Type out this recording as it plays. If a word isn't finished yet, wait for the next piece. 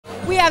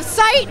We have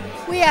sight,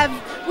 we have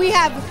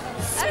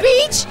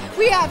speech,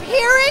 we have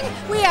hearing,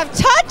 we have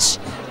touch,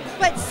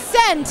 but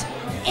scent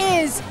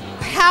is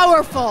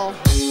powerful.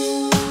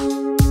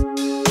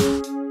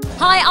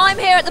 Hi, I'm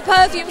here at the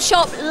Perfume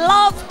shop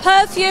Love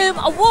Perfume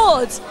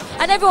Awards,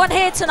 and everyone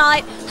here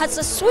tonight has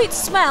a sweet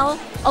smell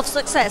of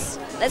success.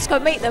 Let's go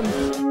meet them.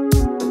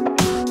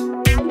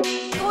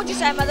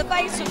 Gorgeous Emma, the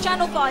face of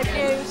Channel 5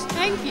 News.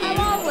 Thank you.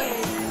 How are we?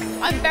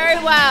 I'm very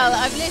well.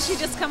 I've literally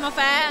just come off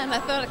air and I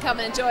thought I'd come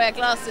and enjoy a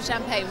glass of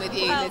champagne with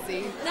you,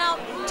 Lizzie. Now,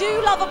 do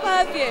you love a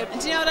perfume? And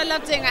do you know what I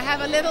love doing? I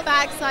have a little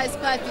bag-sized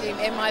perfume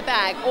in my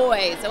bag,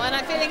 always. And when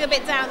I'm feeling a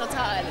bit down or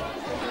tired,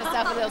 give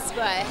myself a little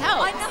spray. It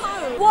helps.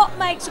 I know. What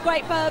makes a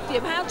great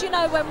perfume? How do you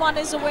know when one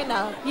is a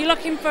winner? You're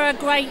looking for a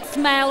great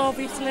smell,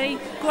 obviously,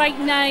 great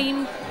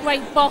name,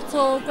 great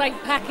bottle,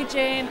 great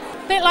packaging.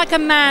 A bit like a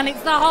man,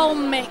 it's the whole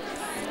mix.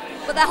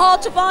 But they're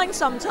hard to find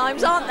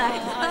sometimes, aren't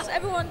they?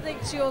 Everyone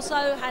thinks you're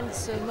so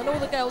handsome and all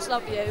the girls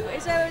love you.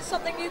 Is there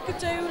something you could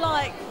do,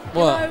 like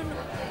your own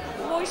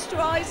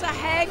moisturiser,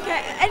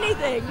 haircut,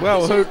 anything?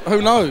 Well,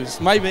 who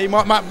knows? Maybe.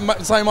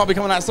 Something might be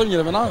coming out soon, you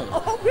never know.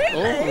 Oh,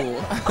 really?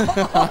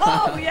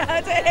 Oh, you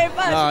heard it here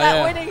first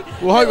about winning.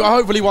 Well,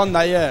 hopefully one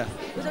day, yeah.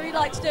 Is that what you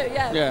like to do?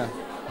 Yeah. Yeah.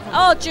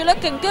 Oh, you're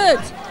looking good.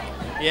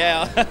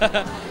 Yeah.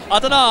 I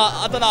don't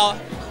know.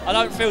 I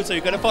don't feel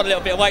too good. I've put a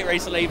little bit of weight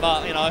recently,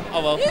 but, you know,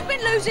 oh well. You've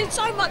been losing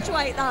so much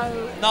weight,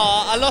 though. No,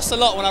 I lost a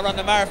lot when I ran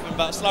the marathon,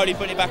 but slowly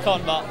putting it back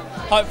on. But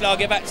hopefully I'll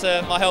get back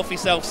to my healthy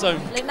self soon.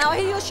 Now, I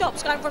hear your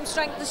shop's going from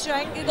strength to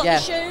strength. You've got the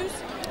shoes.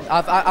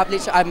 I've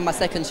literally opened my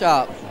second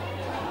shop.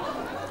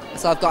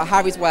 So I've got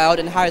Harry's World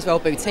and Harry's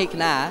World Boutique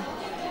now.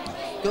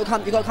 You've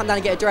got to come down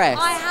and get a dress.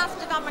 I have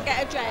to come and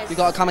get a dress. You've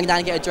got to come down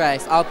and get a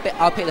dress. I'll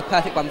pick the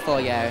perfect one for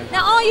you.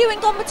 Now, are you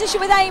in competition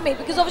with Amy?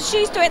 Because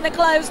obviously she's doing the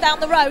clothes down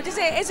the road. Is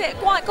it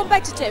quite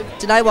competitive?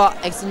 Do you know what?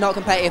 It's not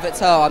competitive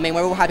at all. I mean,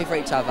 we're all happy for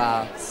each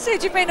other.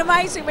 Sid, you've been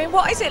amazing. I mean,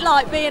 what is it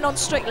like being on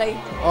Strictly?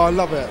 Oh, I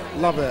love it.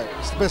 Love it.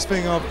 It's the best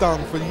thing I've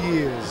done for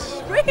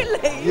years.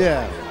 Really?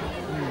 Yeah.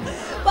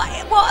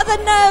 But what are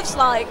the nerves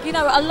like? You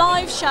know, a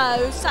live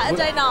show,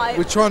 Saturday night.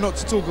 We try not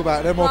to talk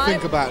about them or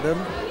think about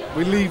them.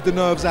 We leave the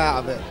nerves out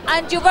of it.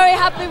 And you're very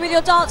happy with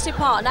your dancing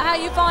partner. How are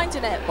you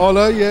finding it?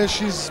 Ola, yeah,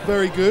 she's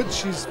very good.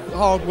 She's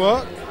hard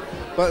work,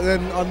 but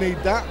then I need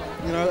that,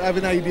 you know,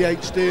 having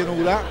ADHD and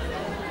all that.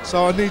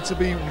 So I need to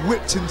be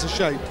whipped into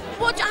shape.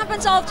 What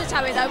happens after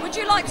TOWIE though? Would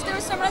you like to do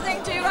a similar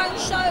thing to your own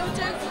show?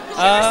 Because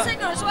you're a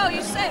singer as well,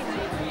 you sing.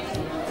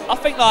 I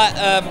think like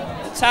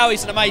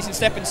TOWIE's an amazing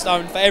stepping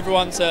stone for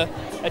everyone to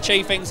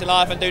achieve things in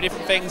life and do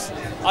different things.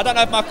 I don't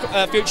know if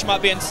my future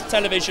might be in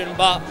television,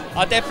 but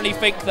I definitely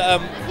think that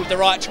with the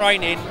right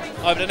training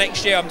over the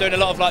next year, I'm doing a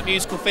lot of like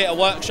musical theatre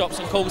workshops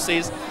and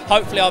courses.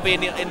 Hopefully I'll be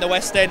in the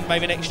West End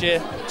maybe next year.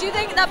 Do you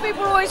think that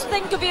people always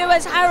think of you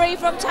as Harry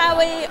from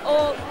TOWIE,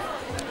 or?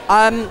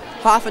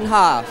 Half and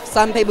half.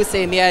 Some people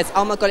see me as,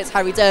 oh my God, it's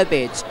Harry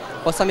Durbridge.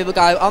 Or some people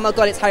go, oh my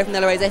God, it's Harry from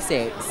Joey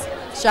Essex.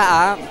 Shut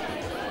up.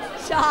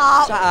 Shut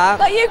up. Shut up.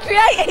 But you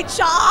created,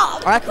 shut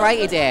up. I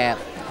created it.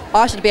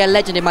 I should be a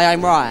legend in my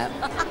own right.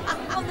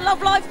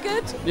 Love life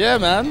good? Yeah,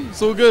 man.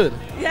 It's all good.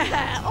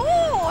 Yeah.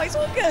 Oh, it's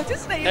all good,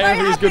 isn't it? You're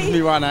Everything's good for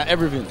me right now.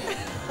 Everything.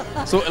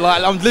 So,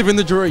 like, I'm living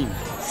the dream.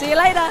 See you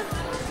later.